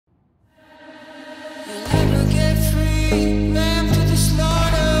free, lamb to the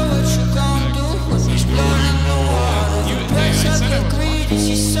slaughter. What you gon' do when there's blood in the water? The price of your greed is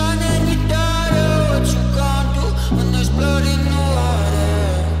your son and your daughter. What you gon' do when there's blood in the water?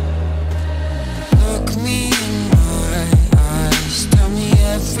 Look me in my eyes, tell me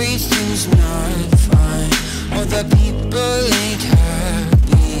everything's not fine. All the people ain't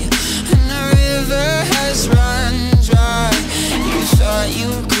happy, and the river has run dry. You thought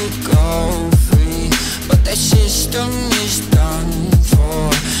you could go free, but that system is done for.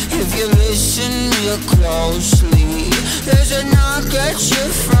 If you listen real closely, there's a knock at your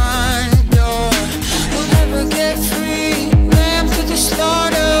front door. You'll never get free, lamb to the slaughter.